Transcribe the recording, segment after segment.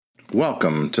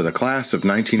Welcome to the Class of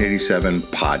 1987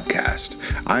 podcast.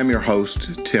 I'm your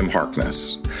host, Tim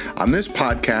Harkness. On this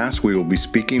podcast, we will be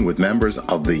speaking with members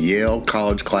of the Yale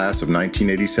College Class of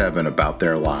 1987 about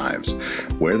their lives,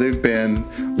 where they've been,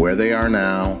 where they are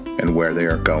now, and where they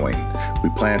are going. We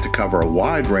plan to cover a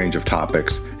wide range of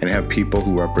topics and have people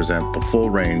who represent the full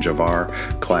range of our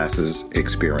class's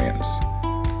experience.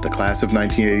 The class of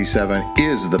 1987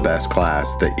 is the best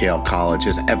class that Yale College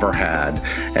has ever had,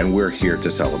 and we're here to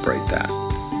celebrate that.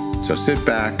 So sit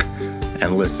back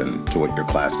and listen to what your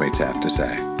classmates have to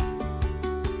say.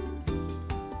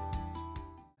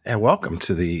 And welcome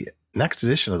to the next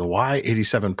edition of the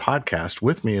Y87 podcast.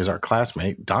 With me is our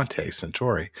classmate, Dante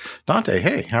Centauri. Dante,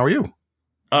 hey, how are you?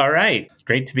 All right.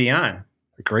 Great to be on.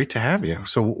 Great to have you.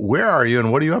 So where are you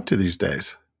and what are you up to these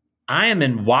days? I am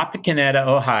in Wapakoneta,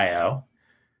 Ohio,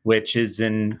 which is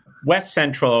in west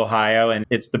central Ohio, and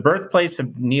it's the birthplace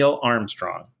of Neil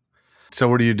Armstrong. So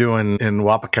what are you doing in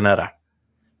Wapakoneta?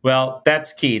 Well,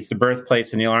 that's key. It's the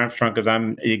birthplace of Neil Armstrong because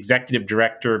I'm the executive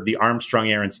director of the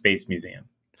Armstrong Air and Space Museum.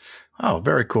 Oh,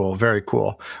 very cool. Very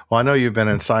cool. Well, I know you've been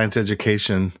in science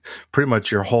education pretty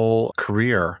much your whole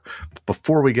career.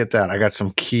 Before we get that, I got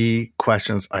some key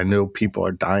questions I know people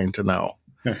are dying to know.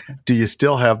 Do you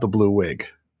still have the blue wig?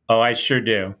 Oh, I sure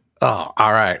do. Oh,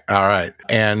 all right. All right.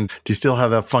 And do you still have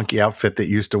that funky outfit that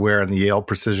you used to wear in the Yale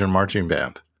Precision Marching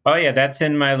Band? Oh, yeah. That's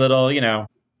in my little,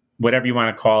 whatever you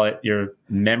want to call it, your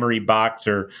memory box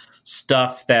or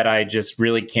stuff that I just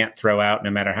really can't throw out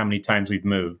no matter how many times we've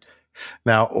moved.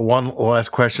 Now, one last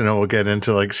question, and we'll get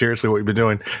into seriously what you've been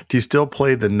doing. Do you still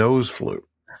play the nose flute?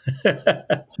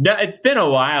 No, it's been a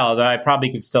while, though I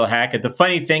probably could still hack it. The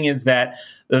funny thing is that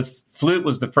the flute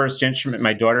was the first instrument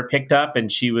my daughter picked up,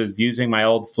 and she was using my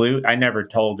old flute. I never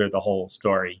told her the whole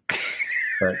story.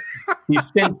 But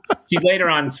she later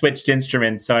on switched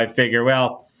instruments, so I figure,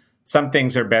 well, some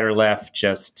things are better left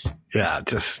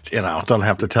don't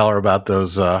have to tell her about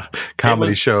those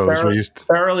comedy shows.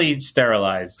 Thoroughly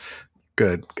sterilized.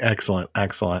 Good. Excellent.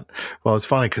 Excellent. Well, it's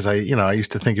funny because I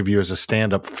used to think of you as a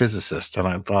stand-up physicist, and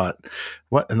I thought,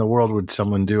 what in the world would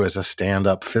someone do as a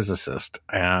stand-up physicist?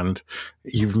 And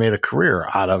you've made a career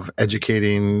out of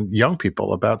educating young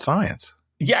people about science.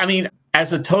 Yeah. I mean,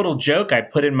 as a total joke, I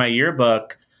put in my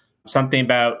yearbook something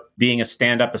about being a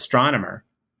stand-up astronomer.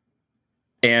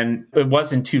 And it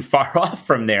wasn't too far off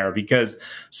from there because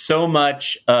so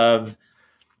much of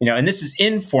and this is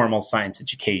informal science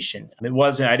education.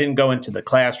 I didn't go into the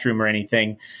classroom or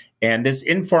anything. And this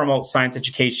informal science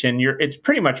education, it's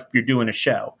pretty much you're doing a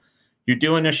show. You're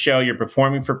doing a show, you're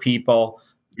performing for people,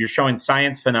 you're showing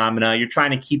science phenomena, you're trying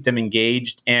to keep them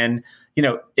engaged. And,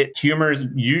 humor is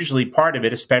usually part of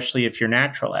it, especially if you're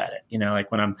natural at it.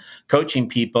 Like when I'm coaching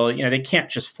people, they can't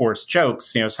just force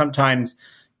jokes. Sometimes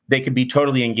they could be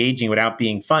totally engaging without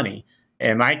being funny.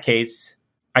 In my case,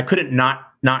 I couldn't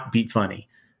not be funny.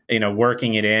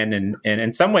 Working it in. And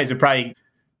in some ways, it probably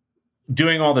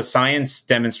doing all the science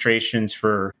demonstrations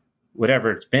for whatever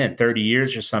it's been, 30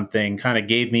 years or something, kind of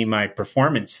gave me my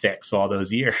performance fix all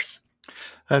those years.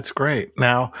 That's great.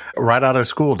 Now, right out of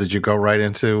school, did you go right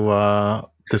into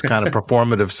this kind of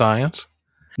performative science?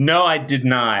 No, I did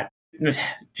not. If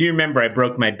you remember, I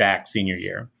broke my back senior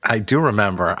year. I do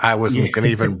remember. I wasn't going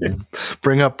to even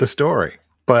bring up the story.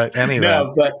 But anyway.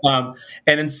 No, but,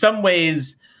 and in some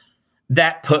ways,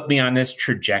 that put me on this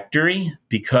trajectory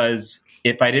because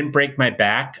if I didn't break my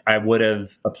back, I would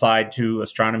have applied to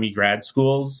astronomy grad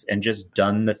schools and just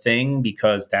done the thing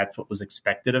because that's what was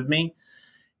expected of me.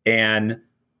 And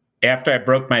after I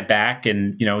broke my back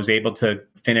and, was able to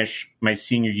finish my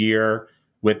senior year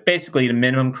with basically the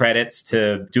minimum credits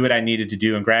to do what I needed to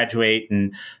do and graduate,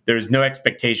 and there's no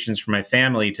expectations from my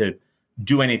family to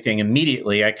do anything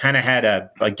immediately. I kind of had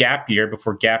a gap year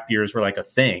before gap years were like a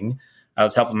thing. I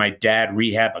was helping my dad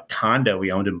rehab a condo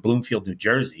we owned in Bloomfield, New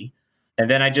Jersey. And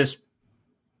then I just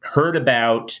heard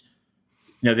about,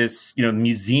 this,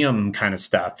 museum kind of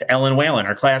stuff. Ellen Whalen,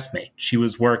 our classmate, she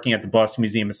was working at the Boston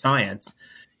Museum of Science.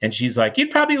 And she's like,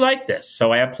 you'd probably like this.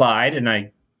 So I applied and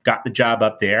I got the job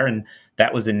up there. And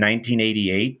that was in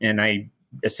 1988. And I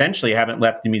essentially haven't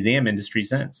left the museum industry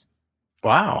since.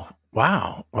 Wow.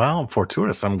 Wow. Well,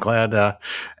 fortuitous. I'm glad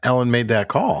Ellen made that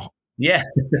call. Yeah.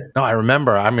 No, I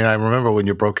remember. I remember when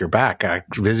you broke your back. I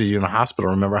visited you in the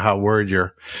hospital. I remember how worried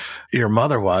your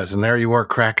mother was, and there you were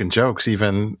cracking jokes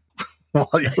even while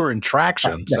you were in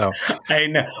traction. So I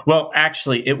know. Well,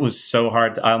 actually, it was so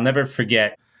hard. I'll never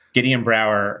forget Gideon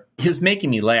Brower. He was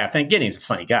making me laugh, and Gideon's a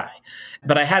funny guy.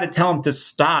 But I had to tell him to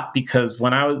stop because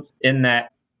when I was in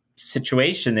that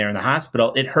situation there in the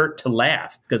hospital, it hurt to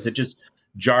laugh because it just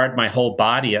jarred my whole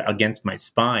body against my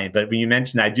spine. But when you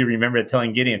mentioned, I do remember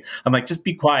telling Gideon, I'm like, just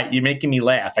be quiet. You're making me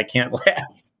laugh. I can't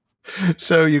laugh.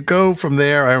 So you go from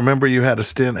there. I remember you had a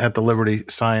stint at the Liberty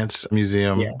Science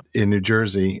Museum in New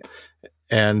Jersey.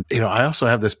 And, I also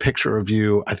have this picture of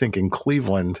you, I think in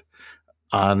Cleveland,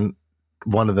 on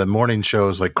one of the morning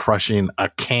shows, like crushing a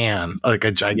can, like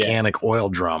a gigantic oil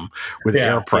drum with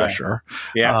air pressure.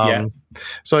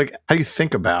 So like, how do you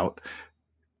think about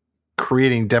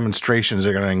creating demonstrations that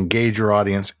are going to engage your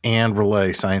audience and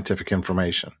relay scientific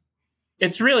information?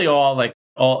 It's really all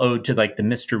owed to like the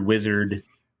Mr. Wizard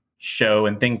show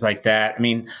and things like that. I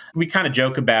mean, we kind of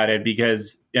joke about it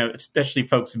because, especially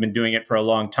folks have been doing it for a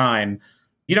long time.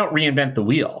 You don't reinvent the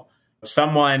wheel.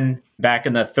 Someone back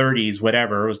in the 30s,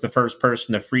 whatever, was the first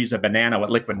person to freeze a banana with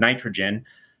liquid nitrogen.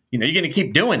 You're going to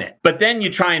keep doing it. But then you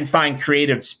try and find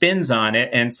creative spins on it.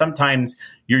 And sometimes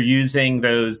you're using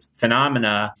those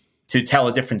phenomena to tell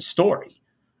a different story.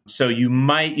 So you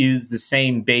might use the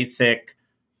same basic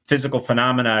physical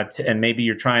phenomena and maybe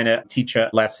you're trying to teach a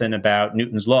lesson about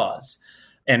Newton's laws.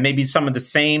 And maybe some of the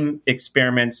same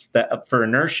experiments that for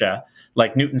inertia,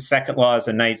 like Newton's second law is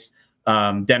a nice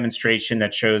demonstration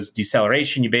that shows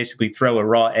deceleration. You basically throw a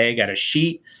raw egg at a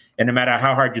sheet, and no matter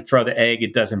how hard you throw the egg,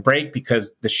 it doesn't break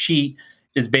because the sheet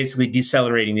is basically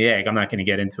decelerating the egg. I'm not going to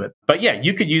get into it. But yeah,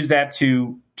 you could use that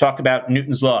to talk about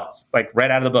Newton's laws, like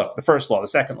right out of the book, the first law, the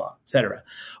second law, etc.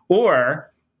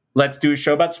 Or let's do a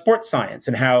show about sports science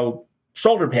and how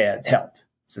shoulder pads help.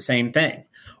 It's the same thing.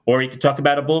 Or you could talk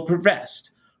about a bulletproof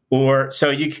vest. Or so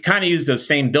you could kind of use those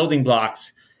same building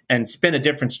blocks and spin a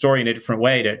different story in a different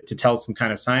way to tell some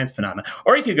kind of science phenomena.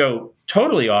 Or you could go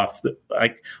totally off.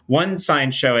 Like one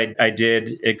science show I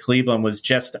did at Cleveland was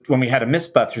just when we had a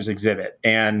Mythbusters exhibit.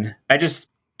 And I just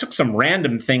took some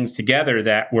random things together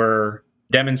that were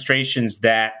demonstrations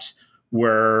that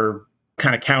were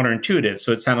kind of counterintuitive.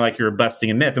 So it sounded like you were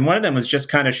busting a myth. And one of them was just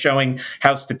kind of showing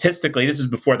how statistically, this is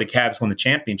before the Cavs won the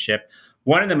championship.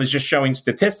 One of them was just showing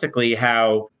statistically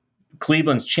how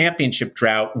Cleveland's championship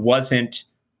drought wasn't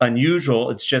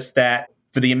unusual. It's just that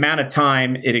for the amount of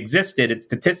time it existed, it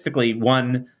statistically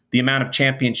won the amount of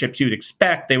championships you'd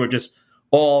expect. They were just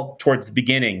all towards the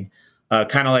beginning,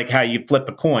 kind of like how you flip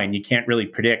a coin. You can't really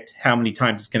predict how many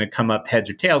times it's going to come up heads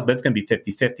or tails, but it's going to be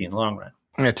 50-50 in the long run.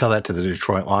 I'm going to tell that to the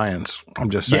Detroit Lions. I'm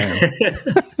just saying.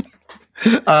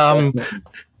 In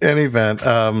any event,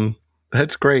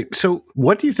 that's great. So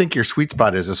what do you think your sweet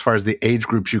spot is as far as the age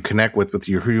groups you connect with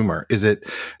your humor? Is it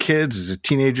kids? Is it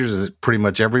teenagers? Is it pretty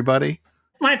much everybody?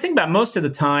 When I think about most of the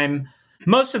time,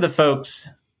 most of the folks,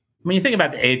 when you think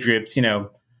about the age groups,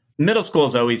 middle school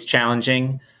is always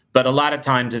challenging, but a lot of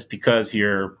times it's because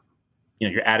your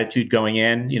attitude going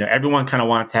in, everyone kind of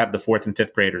wants to have the 4th and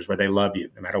 5th graders where they love you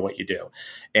no matter what you do.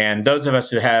 And those of us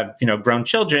who have, grown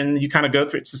children, you kind of go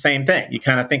through, it's the same thing. You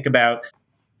kind of think about,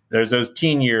 there's those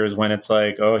teen years when it's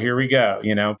like, oh, here we go,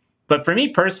 But for me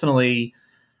personally,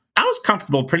 I was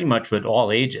comfortable pretty much with all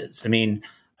ages. I mean,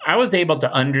 I was able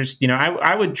to understand,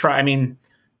 I would try,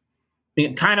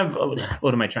 kind of,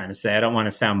 what am I trying to say? I don't want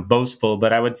to sound boastful,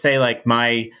 but I would say like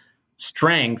my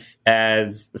strength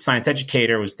as a science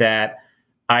educator was that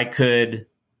I could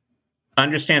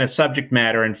understand a subject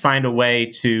matter and find a way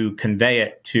to convey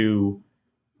it to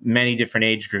many different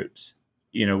age groups,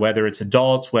 whether it's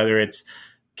adults, whether it's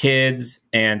kids,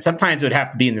 and sometimes it would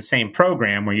have to be in the same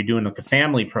program where you're doing like a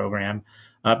family program.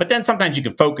 But then sometimes you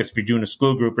can focus if you're doing a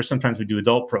school group, or sometimes we do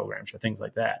adult programs or things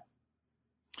like that.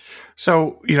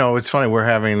 So, it's funny. We're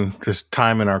having this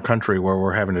time in our country where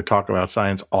we're having to talk about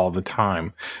science all the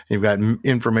time. You've got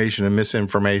information and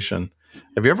misinformation.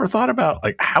 Have you ever thought about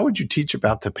how would you teach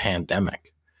about the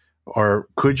pandemic? Or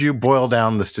could you boil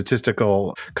down the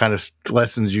statistical kind of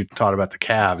lessons you taught about the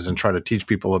Cavs and try to teach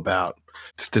people about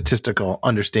statistical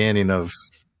understanding of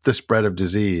the spread of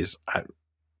disease?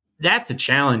 That's a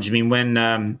challenge. I mean,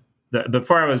 when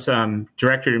before I was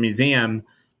director of the museum,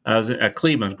 I was at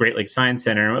Cleveland, Great Lakes Science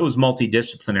Center, and it was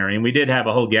multidisciplinary. And we did have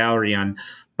a whole gallery on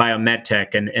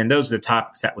biomedtech, and those are the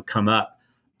topics that would come up.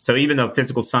 So even though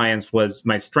physical science was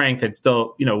my strength, I'd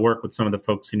still, work with some of the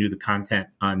folks who knew the content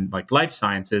on like life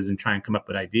sciences and try and come up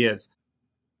with ideas.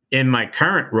 In my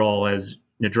current role as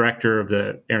the director of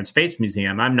the Air and Space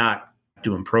Museum, I'm not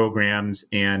doing programs.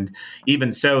 And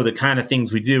even so, the kind of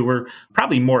things we do, we're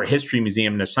probably more a history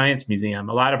museum than a science museum.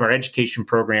 A lot of our education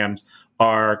programs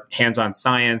are hands-on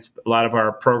science. A lot of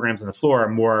our programs on the floor are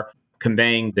more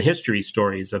conveying the history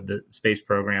stories of the space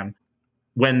program.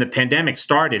 When the pandemic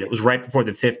started, it was right before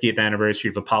the 50th anniversary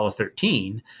of Apollo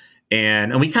 13.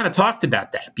 And we kind of talked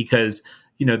about that because,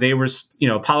 they were,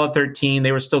 Apollo 13,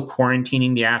 they were still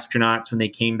quarantining the astronauts when they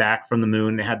came back from the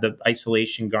moon. They had the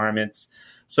isolation garments.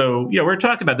 So, we're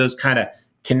talking about those kind of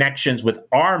connections with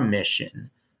our mission.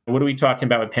 What are we talking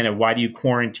about with Pandemic? Why do you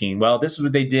quarantine? Well, this is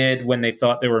what they did when they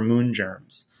thought there were moon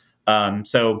germs.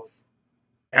 So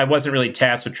I wasn't really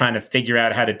tasked with trying to figure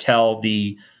out how to tell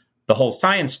the whole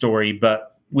science story,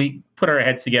 but we put our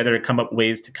heads together to come up with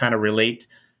ways to kind of relate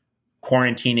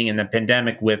quarantining and the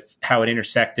pandemic with how it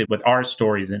intersected with our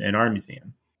stories in our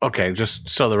museum. Okay, just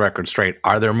so the record's straight,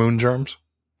 are there moon germs?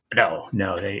 No,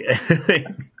 they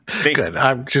good.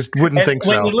 I just wouldn't think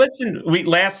so.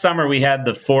 Last summer we had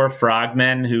the 4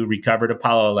 frogmen who recovered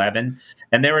Apollo 11,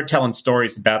 and they were telling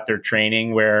stories about their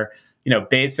training where,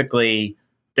 basically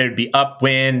there'd be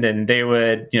upwind and they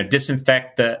would,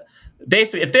 disinfect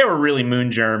basically, if they were really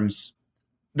moon germs,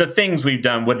 the things we've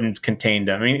done wouldn't contain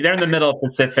them. I mean, they're in the middle of the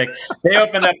Pacific. They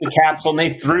opened up the capsule and they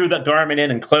threw the garment in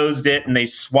and closed it, and they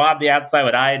swabbed the outside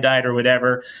with iodide or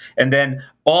whatever. And then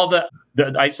all the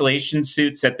isolation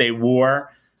suits that they wore,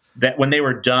 that when they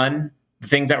were done, the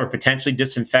things that were potentially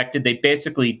disinfected, they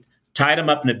basically tied them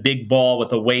up in a big ball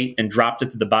with a weight and dropped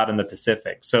it to the bottom of the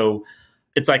Pacific. So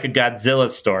it's like a Godzilla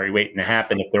story waiting to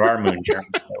happen if there are moon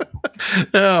germs.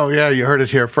 Oh, yeah, you heard it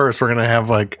here first. We're going to have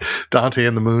like Dante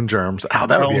and the Moon Germs. Oh,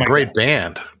 that would be a great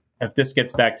band. If this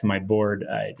gets back to my board,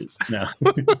 I just, no.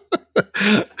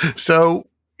 So,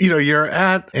 you're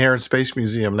at Air and Space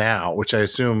Museum now, which I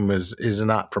assume is a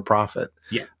not-for-profit.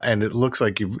 Yeah. And it looks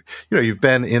like you've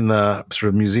been in the sort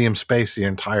of museum space the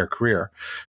entire career.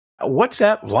 What's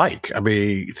that like? I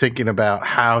mean, thinking about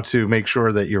how to make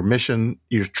sure that you're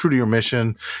true to your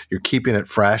mission, you're keeping it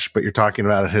fresh, but you're talking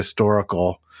about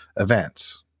historical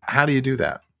events. How do you do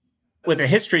that? With a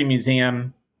history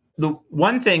museum, the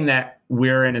one thing that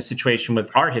we're in a situation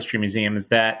with our history museum is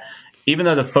that even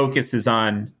though the focus is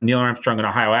on Neil Armstrong and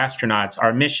Ohio astronauts,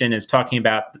 our mission is talking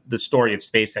about the story of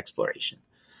space exploration.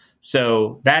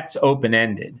 So that's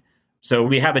open-ended. So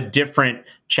we have a different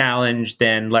challenge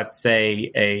than, let's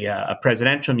say, a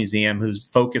presidential museum whose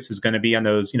focus is going to be on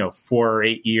those, 4 or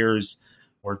 8 years,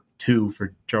 or 2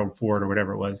 for Gerald Ford or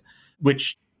whatever it was,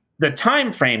 which the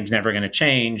time frame's never going to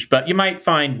change, but you might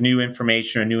find new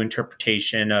information or new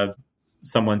interpretation of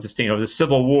someone's, the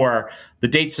Civil War. The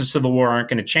dates of the Civil War aren't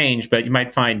going to change, but you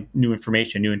might find new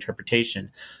information, new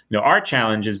interpretation. Our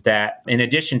challenge is that in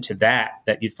addition to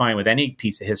that you find with any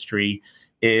piece of history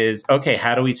is, okay,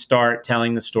 how do we start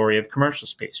telling the story of commercial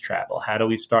space travel? How do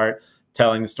we start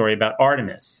telling the story about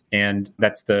Artemis? And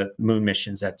that's the moon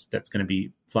missions that's going to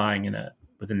be flying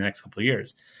within the next couple of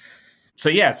years. So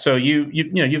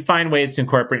you find ways to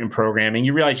incorporate in programming.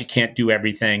 You realize you can't do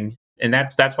everything, and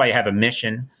that's why you have a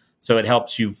mission. So it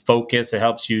helps you focus. It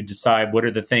helps you decide what are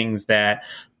the things that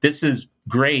this is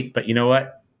great, but you know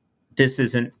what? This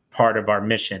isn't part of our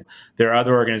mission. There are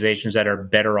other organizations that are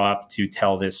better off to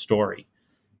tell this story.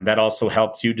 That also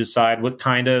helps you decide what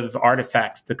kind of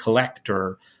artifacts to collect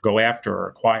or go after or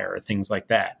acquire, or things like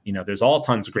that. There's all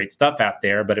tons of great stuff out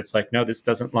there, but it's like, no, this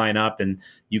doesn't line up, and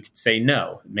you could say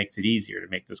no. It makes it easier to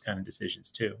make those kind of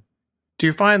decisions too. Do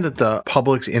you find that the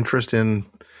public's interest in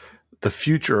the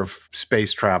future of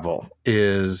space travel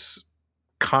is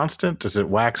constant? Does it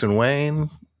wax and wane?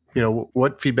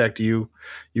 What feedback do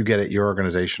you get at your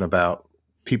organization about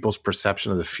people's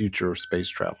perception of the future of space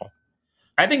travel?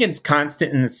 I think it's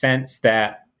constant in the sense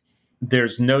that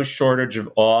there's no shortage of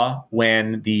awe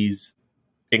when these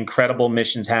incredible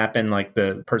missions happen, like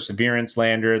the Perseverance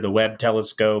lander, the Webb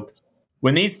telescope.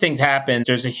 When these things happen,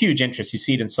 there's a huge interest. You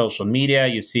see it in social media.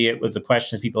 You see it with the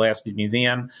questions people ask at the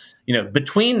museum.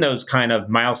 Between those kind of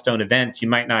milestone events, you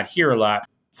might not hear a lot.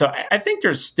 So I think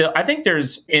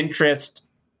there's interest,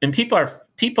 and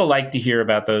people like to hear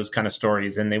about those kind of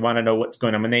stories, and they want to know what's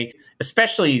going on. And they,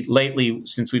 especially lately,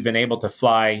 since we've been able to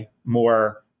fly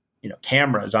more,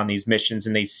 cameras on these missions,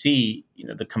 and they see,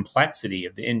 the complexity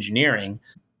of the engineering.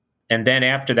 And then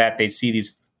after that, they see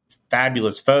these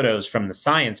fabulous photos from the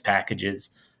science packages.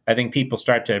 I think people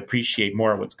start to appreciate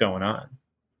more of what's going on.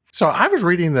 So I was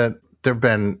reading that there have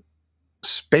been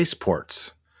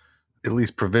spaceports, at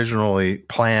least provisionally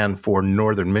planned for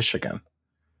northern Michigan.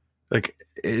 Like,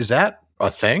 is that a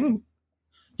thing?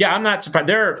 Yeah, I'm not surprised.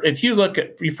 You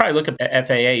probably look at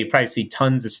FAA, you probably see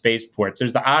tons of spaceports.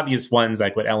 There's the obvious ones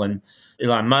like what Elon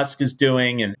Musk is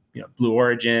doing, and Blue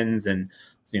Origins, and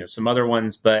some other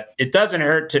ones. But it doesn't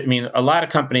hurt a lot of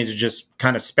companies are just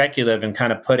kind of speculative and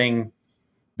kind of getting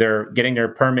their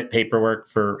permit paperwork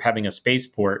for having a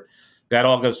spaceport. That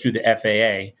all goes through the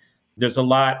FAA. There's a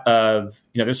lot of,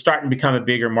 they're starting to become a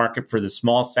bigger market for the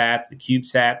small sats, the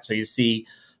CubeSats. So you see,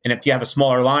 and if you have a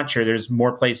smaller launcher, there's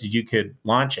more places you could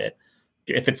launch it.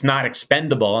 If it's not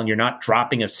expendable and you're not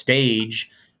dropping a stage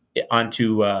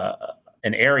onto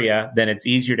an area, then it's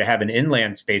easier to have an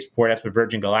inland spaceport. That's what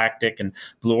Virgin Galactic and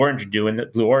Blue Origin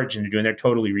are doing. They're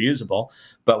totally reusable.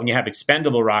 But when you have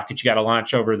expendable rockets, you got to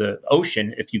launch over the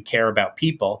ocean if you care about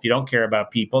people. If you don't care about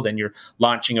people, then you're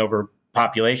launching over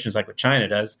populations like what China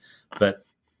does. But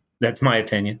that's my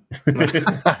opinion.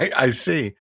 I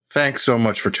see. Thanks so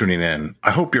much for tuning in.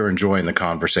 I hope you're enjoying the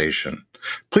conversation.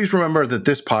 Please remember that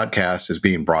this podcast is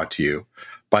being brought to you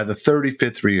by the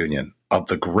 35th reunion of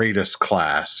the greatest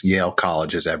class Yale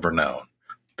College has ever known,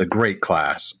 the great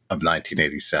class of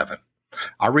 1987.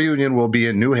 Our reunion will be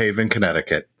in New Haven,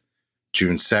 Connecticut,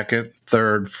 June 2nd,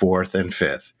 3rd, 4th, and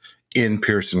 5th in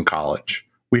Pearson College.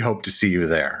 We hope to see you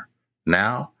there.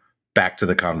 Now, back to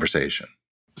the conversation.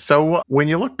 So when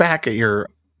you look back at your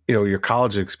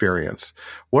college experience,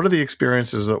 what are the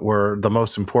experiences that were the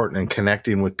most important in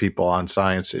connecting with people on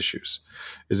science issues?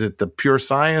 Is it the pure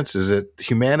science? Is it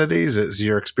humanities? Is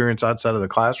your experience outside of the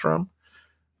classroom?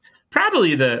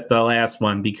 Probably the last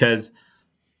one, because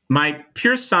my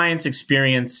pure science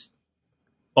experience,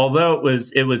 although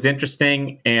it was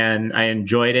interesting and I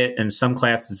enjoyed it, and some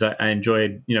classes I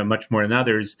enjoyed, much more than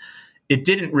others, it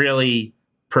didn't really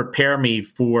prepare me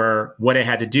for what I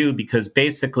had to do, because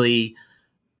basically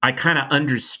I kind of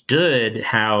understood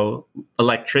how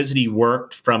electricity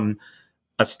worked from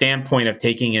a standpoint of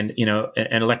taking an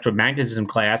electromagnetism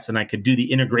class, and I could do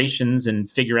the integrations and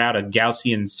figure out a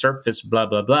Gaussian surface, blah,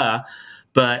 blah, blah.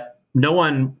 But no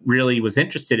one really was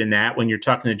interested in that. When you're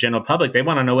talking to the general public, they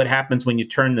want to know what happens when you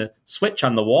turn the switch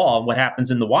on the wall, and what happens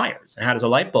in the wires, and how does a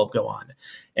light bulb go on.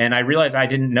 And I realized I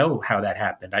didn't know how that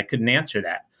happened. I couldn't answer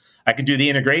that. I could do the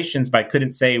integrations, but I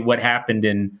couldn't say what happened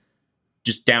in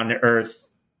just down to earth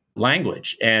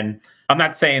language. And I'm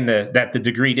not saying that the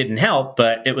degree didn't help,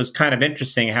 but it was kind of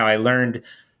interesting how I learned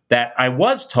that I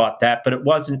was taught that, but it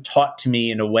wasn't taught to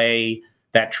me in a way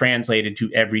that translated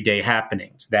to everyday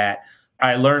happenings. That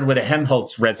I learned what a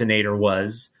Helmholtz resonator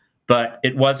was, but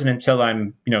it wasn't until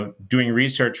I'm, doing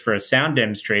research for a sound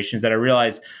demonstrations that I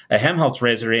realized a Helmholtz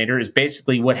resonator is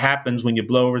basically what happens when you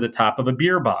blow over the top of a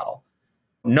beer bottle.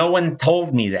 No one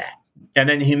told me that. And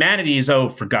then humanities,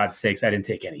 for God's sakes, I didn't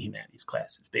take any humanities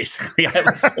classes, basically. I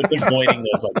was avoiding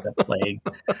those like the plague.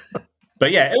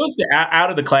 But yeah, it was out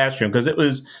of the classroom, because it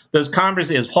was those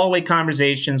hallway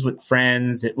conversations with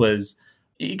friends. It was,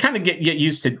 you kind of get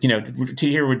used to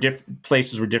hear where different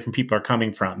places where different people are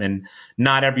coming from. And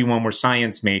not everyone were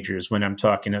science majors when I'm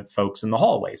talking to folks in the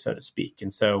hallway, so to speak.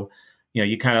 And so,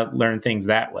 you kind of learn things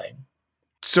that way.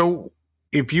 So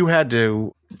if you had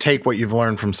to take what you've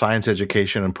learned from science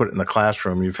education and put it in the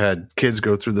classroom, you've had kids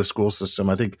go through the school system.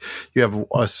 I think you have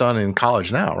a son in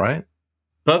college now, right?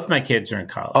 Both my kids are in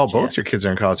college. Oh, both your kids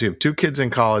are in college. You have two kids in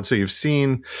college. So you've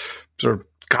seen sort of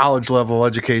college level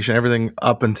education, everything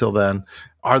up until then.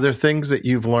 Are there things that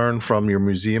you've learned from your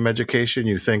museum education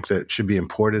you think that should be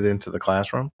imported into the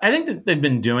classroom? I think that they've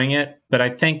been doing it, but I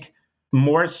think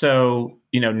more so,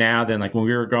 now than like when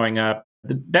we were growing up.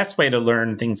 The best way to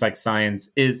learn things like science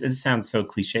is, it sounds so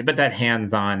cliche, but that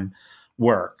hands-on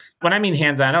work. When I mean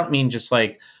hands-on, I don't mean just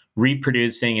like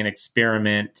reproducing an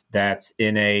experiment that's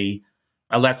in a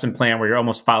lesson plan where you're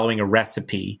almost following a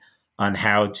recipe on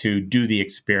how to do the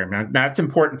experiment. Now, that's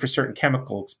important for certain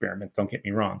chemical experiments, don't get me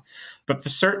wrong. But for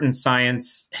certain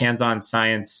science, hands-on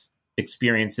science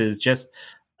experiences, just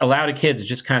allow the kids to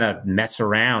just kind of mess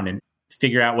around and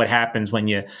figure out what happens when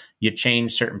you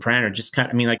change certain parameters. Just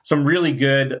kind of, like some really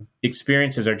good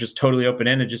experiences are just totally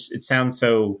open-ended. It sounds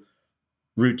so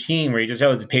routine where you just,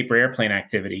 it's a paper airplane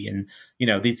activity. And,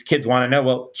 these kids want to know,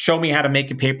 well, show me how to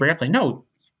make a paper airplane. No,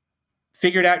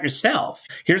 figure it out yourself.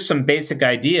 Here's some basic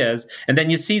ideas. And then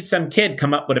you see some kid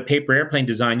come up with a paper airplane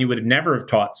design you would have never have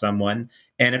taught someone,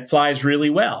 and it flies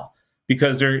really well,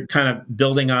 because they're kind of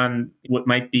building on what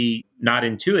might be not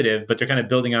intuitive, but they're kind of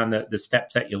building on the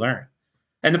steps that you learn.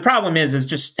 And the problem is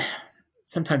just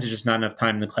sometimes there's just not enough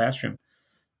time in the classroom.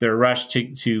 They're rushed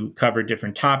to cover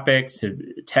different topics, to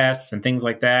tests and things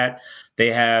like that.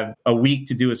 They have a week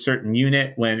to do a certain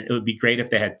unit when it would be great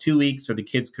if they had 2 weeks so the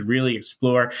kids could really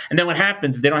explore. And then what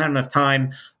happens if they don't have enough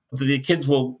time, the kids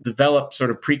will develop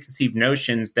sort of preconceived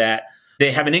notions that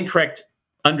they have an incorrect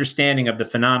understanding of the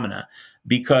phenomena,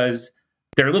 because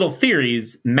their little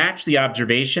theories match the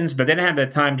observations, but they don't have the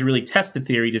time to really test the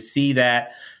theory to see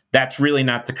that that's really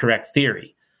not the correct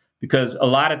theory. Because a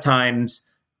lot of times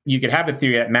you could have a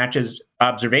theory that matches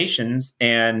observations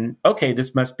and, okay,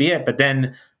 this must be it. But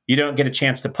then you don't get a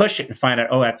chance to push it and find out,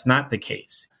 that's not the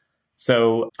case.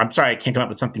 So I'm sorry, I can't come up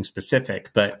with something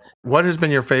specific, but. What has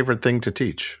been your favorite thing to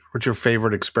teach? What's your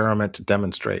favorite experiment to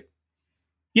demonstrate?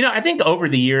 I think over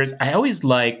the years, I always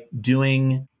liked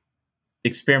doing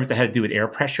experiments that had to do with air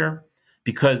pressure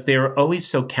because they were always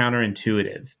so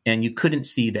counterintuitive and you couldn't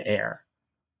see the air.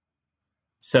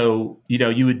 So,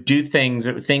 you would do things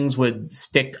would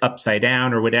stick upside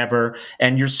down or whatever,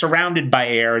 and you're surrounded by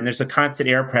air and there's a constant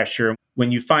air pressure.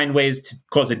 When you find ways to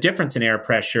cause a difference in air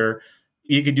pressure,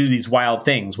 you could do these wild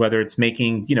things, whether it's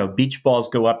making, beach balls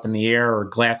go up in the air or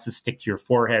glasses stick to your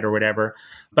forehead or whatever.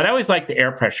 But I always liked the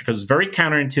air pressure because it's very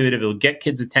counterintuitive. It'll get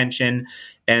kids' attention.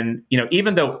 And,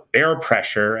 even though air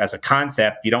pressure as a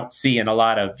concept, you don't see in a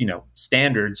lot of,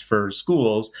 standards for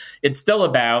schools, it's still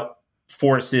about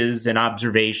forces and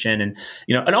observation and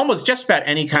almost just about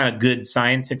any kind of good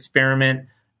science experiment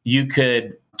you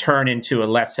could turn into a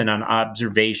lesson on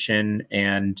observation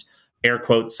and air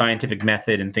quotes scientific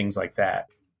method and things like that.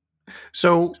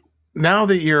 So now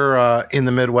that you're in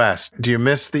the Midwest, do you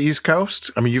miss the East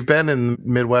Coast? I mean, you've been in the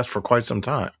Midwest for quite some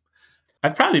time.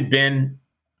 I've probably been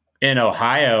in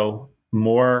Ohio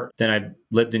more than I've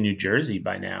lived in New Jersey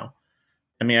by now.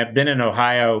 I mean, I've been in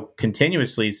Ohio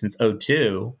continuously since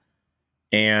 2002.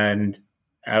 And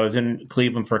I was in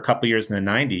Cleveland for a couple of years in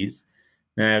the 90s.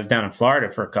 And I was down in Florida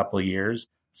for a couple of years.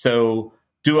 So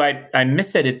do I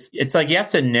miss it? It's like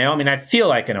yes and no. I mean, I feel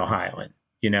like an Ohioan.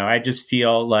 I just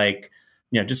feel like,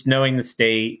 just knowing the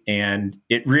state. And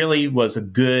it really was a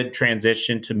good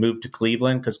transition to move to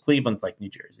Cleveland because Cleveland's like New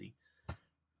Jersey.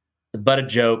 The butt of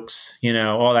jokes,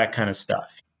 all that kind of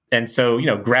stuff. And so,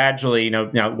 gradually, now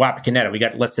Wapakoneta, we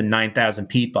got less than 9,000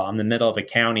 people. I'm in the middle of a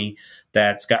county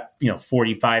that's got,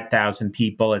 45,000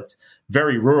 people. It's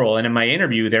very rural. And in my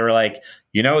interview, they were like,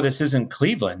 this isn't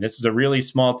Cleveland. This is a really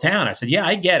small town. I said, yeah,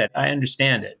 I get it. I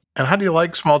understand it. And how do you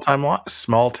like small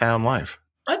town life?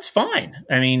 That's fine.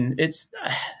 I mean,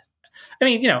 I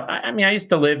used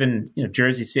to live in,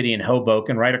 Jersey City and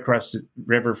Hoboken, right across the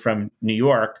river from New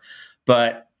York.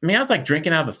 But I was like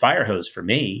drinking out of a fire hose for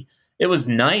me. It was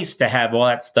nice to have all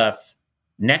that stuff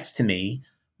next to me.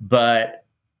 But,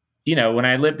 when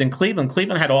I lived in Cleveland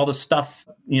Mm-hmm. had all the stuff,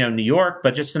 New York,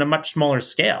 but just in a much smaller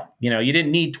scale. You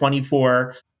didn't need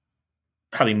 24,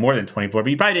 probably more than 24, but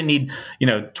you probably didn't need,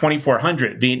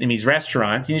 2,400 Vietnamese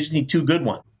restaurants. You just need 2 good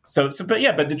ones. But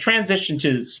the transition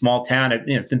to small town,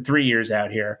 it's been 3 years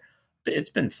out here.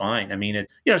 It's been fine. I mean,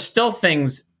 still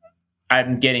things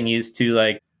I'm getting used to,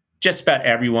 like just about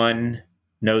everyone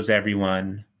knows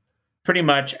everyone. Pretty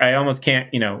much, I almost can't,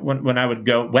 when I would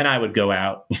go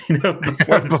out,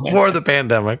 before the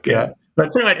pandemic. Yeah.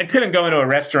 But pretty much, I couldn't go into a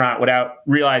restaurant without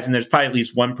realizing there's probably at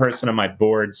least one person on my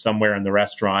board somewhere in the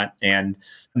restaurant. And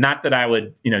not that I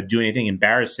would, do anything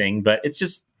embarrassing, but it's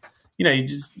just,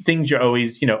 just things you're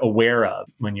always, aware of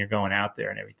when you're going out there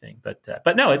and everything.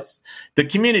 But no, it's the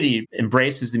community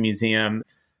embraces the museum.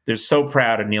 They're so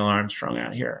proud of Neil Armstrong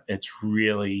out here. It's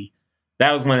really,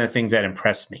 that was one of the things that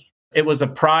impressed me. It was a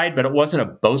pride, but it wasn't a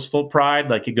boastful pride.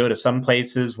 Like you go to some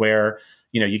places where,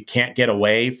 you can't get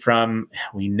away from,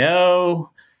 we know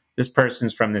this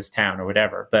person's from this town or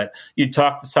whatever. But you'd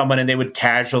talk to someone and they would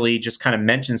casually just kind of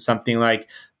mention something like,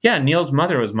 yeah, Neil's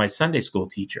mother was my Sunday school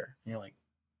teacher. And you're like,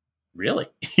 really?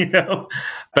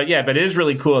 But it is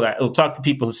really cool that it'll talk to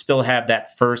people who still have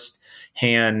that first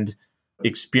hand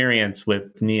experience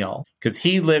with Neil because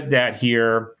he lived out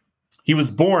here. He was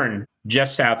born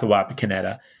just south of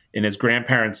Wapakoneta in his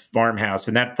grandparents' farmhouse.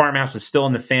 And that farmhouse is still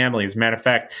in the family. As a matter of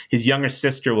fact, his younger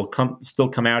sister will still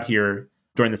come out here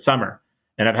during the summer.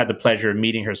 And I've had the pleasure of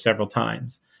meeting her several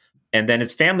times. And then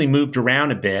his family moved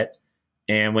around a bit.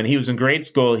 And when he was in grade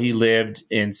school, he lived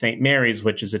in St. Mary's,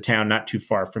 which is a town not too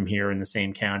far from here in the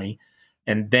same county.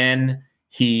 And then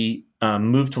he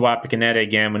moved to Wapakoneta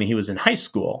again when he was in high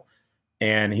school.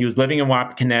 And he was living in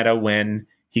Wapakoneta when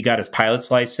he got his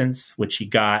pilot's license, which he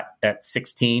got at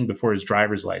 16 before his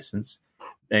driver's license.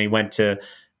 And he went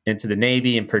into the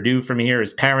Navy in Purdue from here.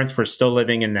 His parents were still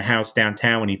living in the house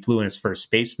downtown when he flew in his first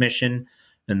space mission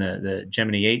and the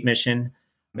Gemini 8 mission.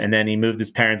 And then he moved his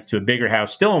parents to a bigger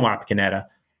house still in Wapakoneta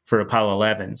for Apollo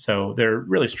 11. So there are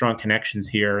really strong connections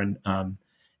here. And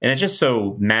it's just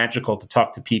so magical to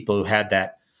talk to people who had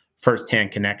that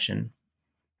firsthand connection.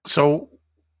 So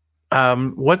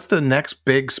what's the next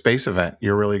big space event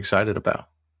you're really excited about?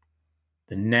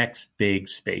 The next big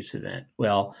space event.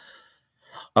 Well,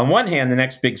 on one hand, the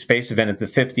next big space event is the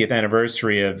 50th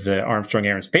anniversary of the Armstrong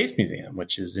Air and Space Museum,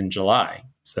 which is in July.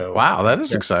 So wow, that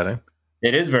is exciting.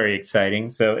 It is very exciting.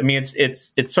 So, I mean,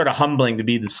 it's sort of humbling to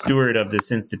be the steward of this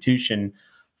institution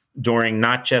during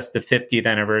not just the 50th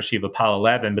anniversary of Apollo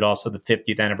 11, but also the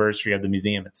 50th anniversary of the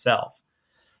museum itself.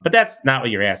 But that's not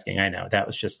what you're asking. I know that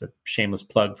was just a shameless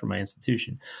plug for my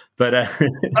institution, but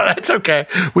that's okay.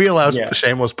 We allow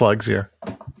shameless plugs here.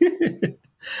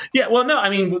 Yeah, well, no, I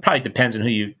mean, it probably depends on who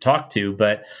you talk to,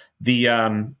 but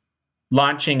the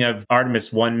launching of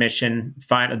Artemis 1 mission,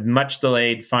 much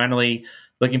delayed, finally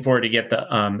looking forward to get the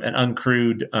an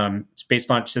uncrewed Space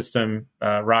Launch System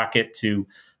rocket to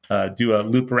do a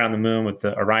loop around the moon with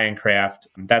the Orion craft.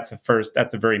 That's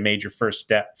a very major first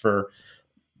step for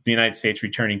the United States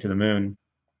returning to the moon.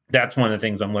 That's one of the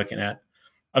things I'm looking at.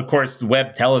 Of course, the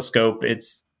Webb telescope,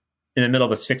 it's in the middle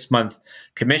of a 6-month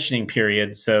commissioning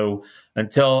period. So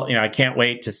until, I can't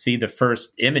wait to see the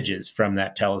first images from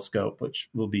that telescope, which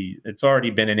it's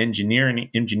already been an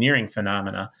engineering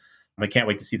phenomena. I can't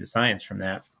wait to see the science from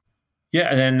that. Yeah.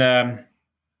 And then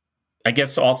I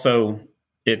guess also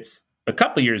it's a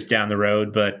couple years down the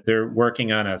road, but they're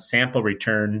working on a sample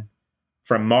return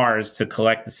from Mars to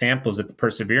collect the samples that the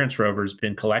Perseverance rover has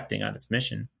been collecting on its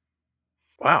mission.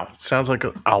 Wow. Sounds like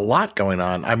a lot going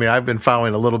on. I mean, I've been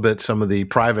following a little bit some of the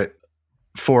private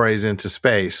forays into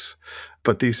space,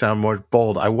 but these sound more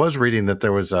bold. I was reading that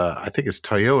there was I think it's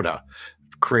Toyota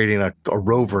creating a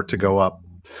rover to go up.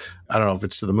 I don't know if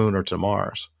it's to the moon or to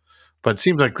Mars, but it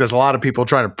seems like there's a lot of people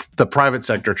the private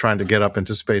sector trying to get up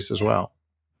into space as well.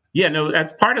 Yeah, no,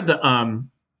 that's part of the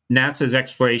NASA's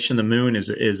exploration of the moon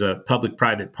is a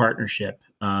public-private partnership,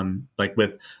 like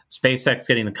with SpaceX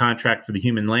getting the contract for the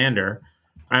human lander.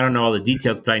 I don't know all the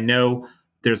details, but I know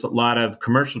there's a lot of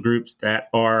commercial groups that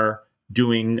are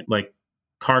doing like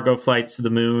cargo flights to the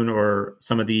moon or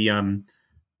some of the,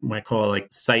 might call it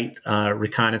like site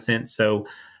reconnaissance. So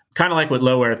kind of like with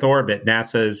low Earth orbit,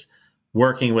 NASA's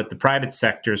working with the private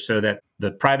sector so that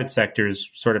the private sector is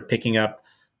sort of picking up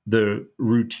the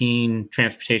routine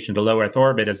transportation to low Earth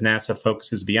orbit as NASA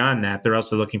focuses beyond that. They're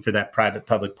also looking for that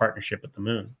private-public partnership with the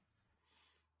moon.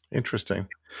 Interesting.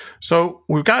 So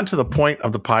we've gotten to the point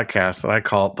of the podcast that I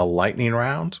call it the lightning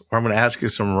round, where I'm going to ask you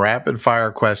some rapid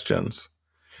fire questions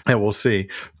and we'll see.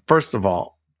 First of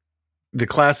all, the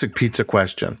classic pizza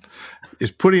question: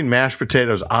 is putting mashed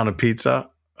potatoes on a pizza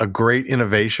a great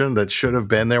innovation that should have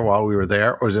been there while we were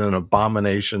there, or is it an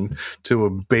abomination to a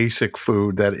basic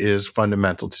food that is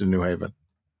fundamental to New Haven?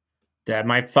 Dad,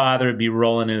 my father would be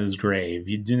rolling in his grave.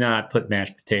 You do not put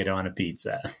mashed potato on a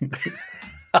pizza.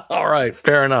 All right,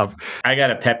 fair enough. I got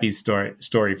a Pepe's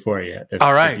story for you.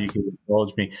 All right. If you could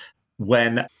indulge me.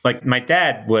 When, like, my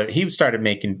dad, he started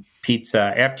making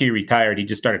pizza after he retired. He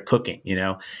just started cooking,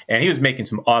 and he was making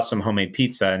some awesome homemade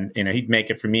pizza. And, he'd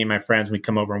make it for me and my friends. We'd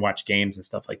come over and watch games and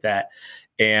stuff like that.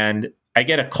 And I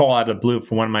get a call out of the blue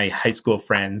from one of my high school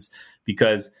friends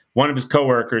because one of his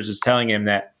coworkers is telling him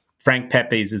that Frank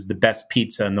Pepe's is the best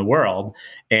pizza in the world.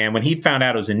 And when he found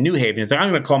out it was in New Haven, he's like,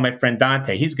 I'm going to call my friend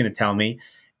Dante. He's going to tell me.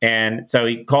 And so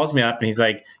he calls me up and he's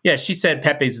like, yeah, she said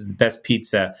Pepe's is the best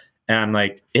pizza. And I'm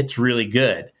like, it's really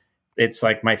good. It's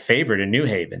like my favorite in New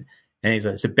Haven. And he's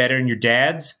like, is it better than your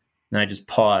dad's? And I just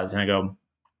pause and I go,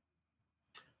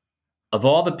 of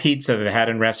all the pizza I've had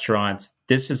in restaurants,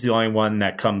 this is the only one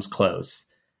that comes close.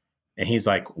 And he's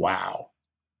like, wow,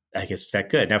 I guess it's that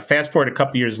good. Now, fast forward a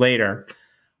couple years later,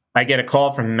 I get a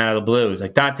call from him out of the blue. He's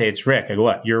like, Dante, it's Rick. I go,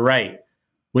 what? You're right.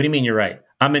 What do you mean you're right?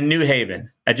 I'm in New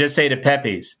Haven. I just ate at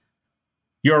Pepe's.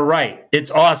 You're right.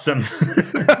 It's awesome.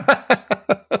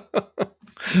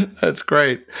 That's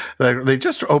great. They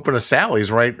just opened a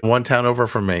Sally's right one town over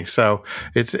from me, so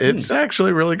it's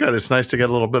actually really good. It's nice to get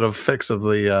a little bit of fix of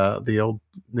the old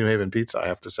New Haven pizza, I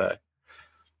have to say.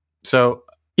 So,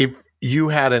 if you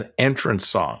had an entrance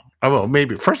song,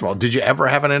 maybe first of all, did you ever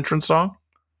have an entrance song?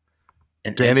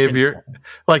 Do any of your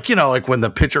like when the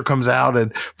pitcher comes out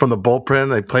and from the bullpen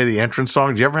they play the entrance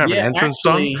song? Do you ever have an entrance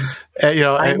song?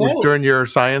 During your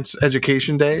science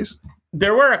education days.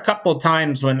 There were a couple of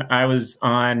times when I was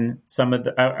on some of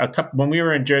when we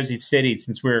were in Jersey City,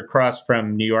 since we were across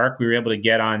from New York, we were able to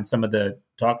get on some of the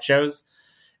talk shows.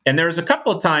 And there was a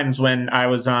couple of times when I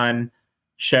was on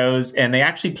shows and they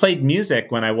actually played music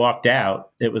when I walked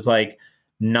out. It was like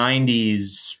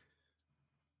 90s.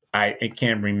 I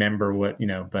can't remember what,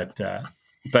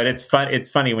 but it's fun. It's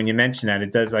funny when you mention that.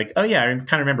 It does like, oh yeah, I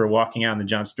kind of remember walking out on the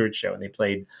Jon Stewart show and they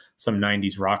played some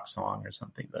 90s rock song or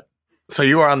something. But so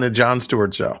you were on the Jon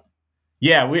Stewart show?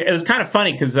 Yeah, it was kind of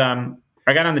funny because I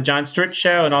got on the Jon Stewart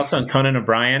show and also on Conan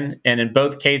O'Brien, and in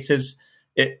both cases,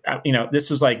 this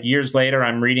was like years later.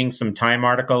 I'm reading some Time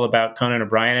article about Conan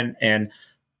O'Brien, and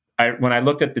when I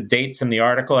looked at the dates in the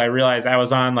article, I realized I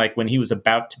was on like when he was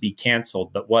about to be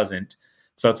canceled, but wasn't.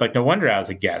 So it's like no wonder I was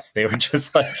a guest. They were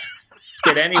just like,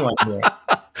 get anyone here.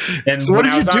 And so when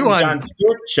I was on the Jon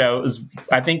Stewart show,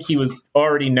 I think he was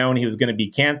already known he was going to be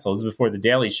canceled. It was before the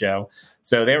Daily Show.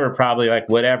 So they were probably like,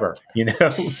 whatever,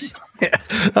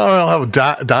 I'll have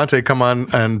Dante come on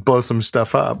and blow some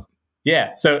stuff up.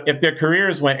 Yeah. So if their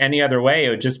careers went any other way, it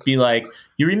would just be like,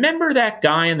 you remember that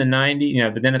guy in the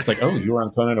 90s, but then it's like, oh, you were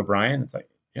on Conan O'Brien. It's like,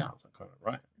 yeah, I was on Conan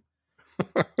O'Brien.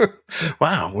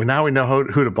 Wow. Well, now we know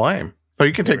who to blame. Oh,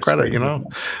 you can take credit,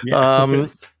 Yeah.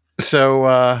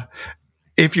 So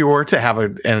if you were to have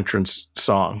an entrance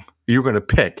song, you're going to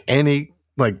pick any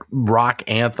like rock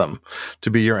anthem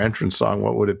to be your entrance song,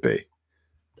 what would it be?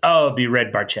 Oh, it'd be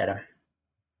Red Barchetta.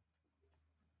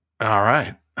 All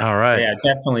right. Yeah,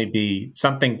 definitely be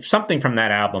something from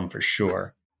that album for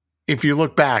sure. If you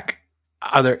look back,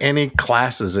 are there any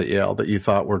classes at Yale that you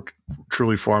thought were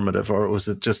truly formative, or was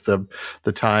it just the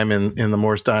time in the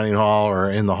Morse Dining Hall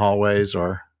or in the hallways?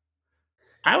 Or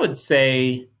I would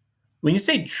say, when you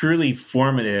say truly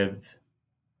formative,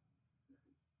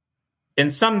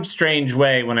 in some strange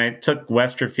way, when I took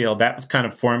Westerfield, that was kind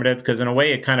of formative because in a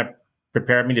way it kind of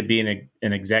prepared me to be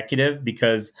an executive,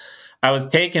 because I was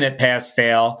taking it pass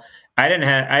fail. I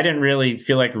didn't really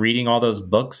feel like reading all those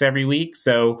books every week.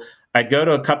 So I'd go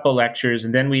to a couple lectures,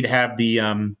 and then we'd have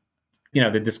the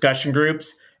the discussion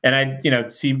groups, and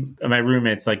I'd see my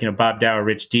roommates like Bob Dower,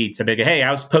 Rich Dietz. I'd be like, hey,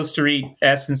 I was supposed to read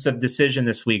Essence of Decision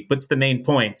this week. What's the main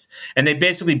points? And they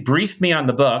basically briefed me on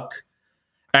the book.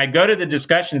 I'd go to the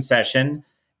discussion session,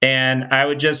 and I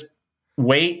would just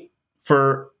wait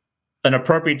for an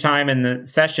appropriate time in the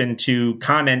session to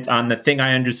comment on the thing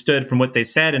I understood from what they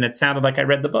said, and it sounded like I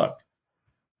read the book.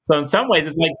 So in some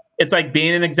ways, it's like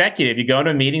being an executive. You go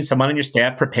into a meeting, someone on your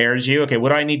staff prepares you. Okay, what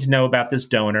do I need to know about this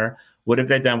donor? What have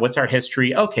they done? What's our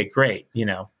history? Okay, great.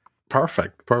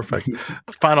 Perfect.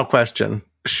 Final question: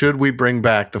 should we bring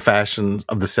back the fashions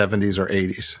of the 70s or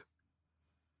 80s?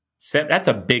 That's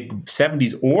a big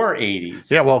 70s or 80s.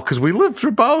 Yeah, well, because we lived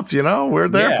through both, we're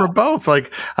there for both.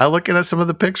 Like, I looking at some of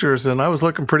the pictures, and I was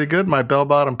looking pretty good in my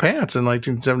bell-bottom pants in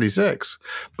 1976.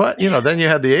 But, then you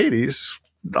had the 80s,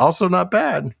 also not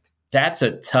bad. That's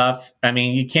a tough,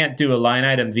 you can't do a line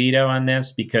item veto on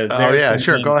this because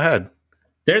go ahead.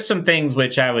 There's some things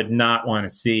which I would not want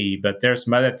to see, but there's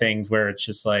some other things where it's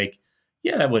just like,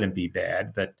 yeah, that wouldn't be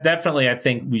bad. But definitely, I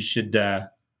think we should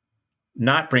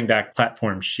not bring back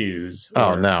platform shoes.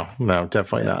 No,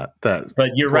 definitely not. That.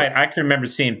 But you're right. I can remember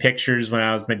seeing pictures when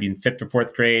I was maybe in 5th or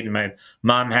 4th grade, and my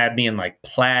mom had me in like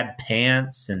plaid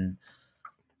pants and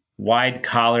wide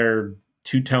collar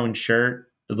 2-tone shirt.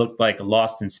 It looked like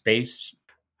Lost in Space.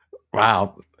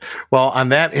 Wow. Well, on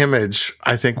that image,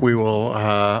 I think we will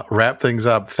wrap things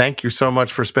up. Thank you so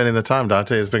much for spending the time,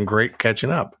 Dante. It's been great catching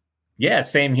up. Yeah,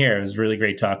 same here. It was really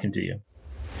great talking to you.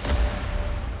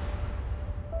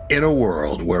 In a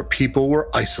world where people were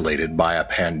isolated by a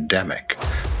pandemic,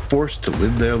 forced to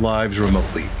live their lives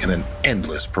remotely in an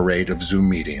endless parade of Zoom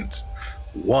meetings,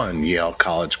 one Yale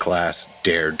College class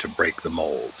dared to break the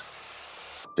mold.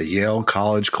 The Yale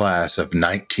College class of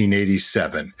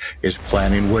 1987 is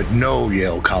planning what no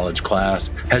Yale College class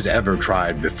has ever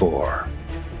tried before,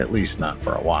 at least not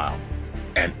for a while.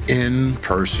 An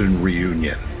in-person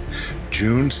reunion,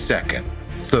 June 2nd,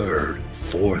 3rd,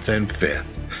 4th, and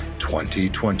 5th,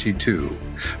 2022.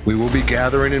 We will be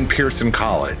gathering in Pearson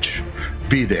College.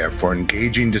 Be there for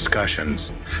engaging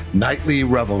discussions, nightly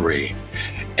revelry,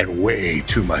 and way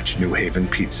too much New Haven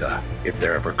pizza, if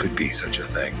there ever could be such a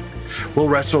thing. We'll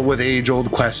wrestle with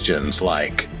age-old questions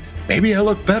like, maybe I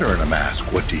look better in a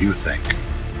mask, what do you think?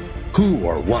 Who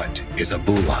or what is a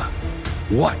bula?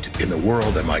 What in the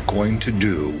world am I going to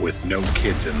do with no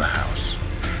kids in the house?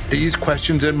 These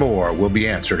questions and more will be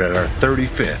answered at our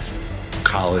 35th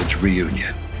college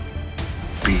reunion.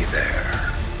 Be there.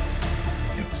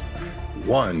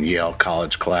 One Yale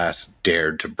College class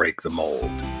dared to break the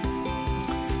mold.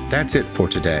 That's it for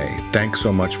today. Thanks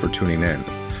so much for tuning in.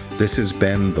 This has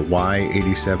been the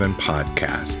Y87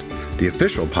 Podcast, the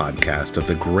official podcast of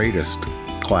the greatest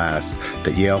class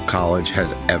that Yale College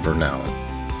has ever known.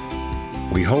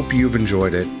 We hope you've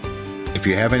enjoyed it. If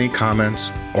you have any comments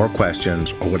or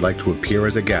questions or would like to appear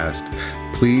as a guest,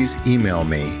 please email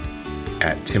me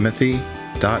at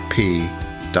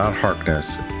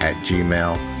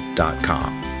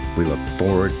timothy.p.harkness@gmail.com. We look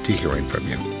forward to hearing from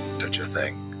you. Such a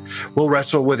thing. We'll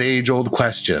wrestle with age-old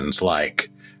questions like,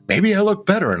 maybe I look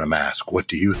better in a mask, what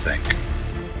do you think?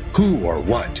 Who or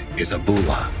what is a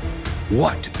bula?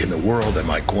 What in the world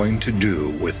am I going to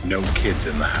do with no kids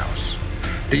in the house?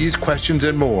 These questions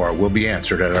and more will be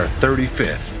answered at our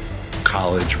 35th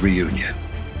college reunion.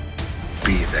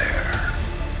 Be there.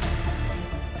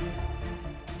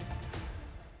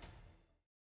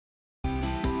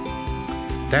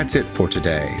 That's it for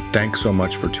today. Thanks so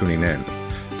much for tuning in.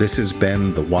 This has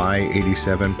been the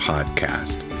Y87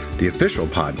 Podcast, the official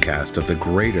podcast of the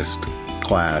greatest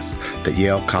class that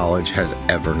Yale College has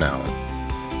ever known.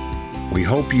 We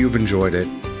hope you've enjoyed it.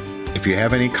 If you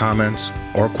have any comments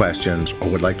or questions or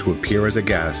would like to appear as a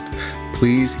guest,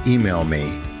 please email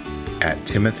me at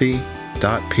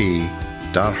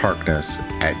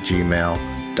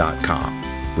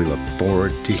timothy.p.harkness@gmail.com. We look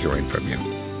forward to hearing from you.